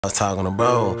I was talking to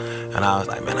bro, and I was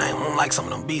like, man, I don't like some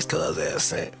of them beats cuz ass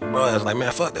sent. Bro, I was like,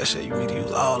 man, fuck that shit. You need to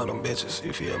use all of them bitches,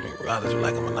 you feel me? Regardless you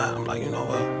like them or not. I'm like, you know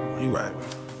what? You right.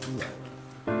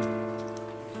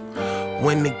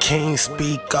 When the king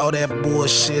speak, all that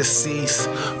bullshit cease.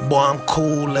 Boy, I'm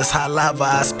cool as hot lava,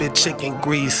 I spit chicken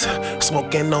grease.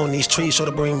 Smoking on these trees, sure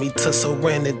to bring me to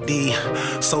serenity.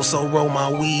 So roll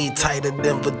my weed tighter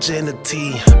than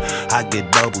virginity. I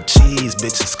get double cheese,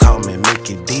 bitches call me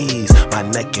Mickey D's. My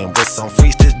neck and wrist on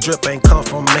freeze, this drip ain't come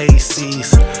from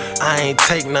Macy's. I ain't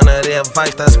take none of their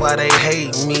advice, that's why they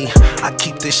hate me. I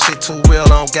keep this shit too real, I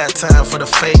don't got time for the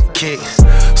fake kick.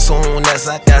 Soon as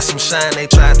I got some shine, they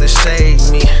tried to shade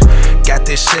me. Got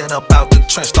this shit up out the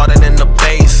trench, started in the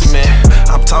basement.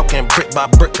 I'm talking brick by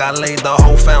brick, I laid the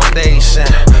whole foundation.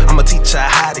 I'ma teach her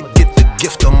how to get the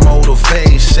gift of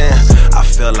motivation. I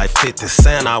feel like 50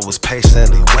 Cent, I was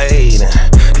patiently waiting.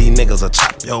 These niggas will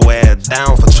chop your ass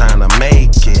down for trying to make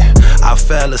it. I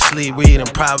fell asleep reading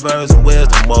Proverbs and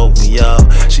wisdom woke me up.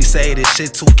 She say this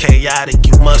shit too chaotic,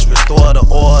 you must restore the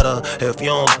order. If you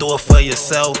don't do it for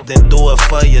yourself, then do it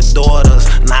for your daughters.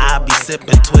 Now I be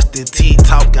sipping twisted tea,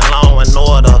 talking law and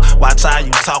order. Watch how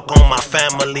you talk on my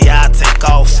family, I'll take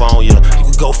off on you. You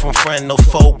can go from friend to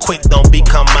foe quick, don't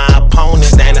become my opponent.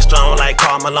 Standing strong like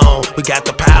Karl Malone, we got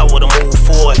the power to move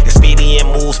forward. Expedient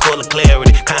moves full of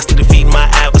clarity, constantly defeating my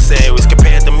adversaries.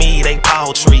 Compared to me, they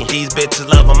paltry. These bitches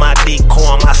loving my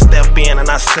decorum, I step in and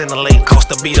I scintillate. Cost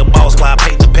to be the boss while I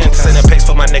pay the pence. Sending pics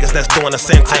for my niggas that's doing the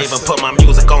sentence. I even put my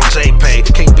music on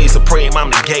JPay. Can't be supreme,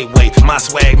 I'm the gateway. My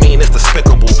swag mean it's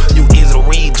despicable. You easy to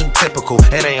read, you typical.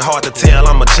 It ain't hard to tell,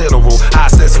 I'm a general. I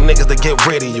send some niggas to get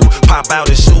rid of you. Pop out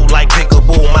and shoot like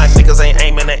pickaboo. My niggas ain't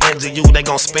aiming to injure you. They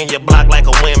gon' spin your block like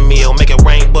a windmill. Make it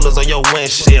rain bullets on your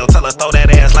windshield. Tell her throw that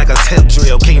ass like a tip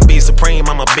drill. Can't be supreme,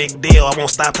 I'm a big deal. I won't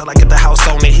stop till I get the house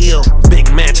on the hill.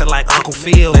 Big mansion like Uncle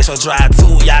Phil. Lakeshore drive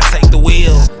too, y'all take the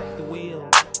wheel.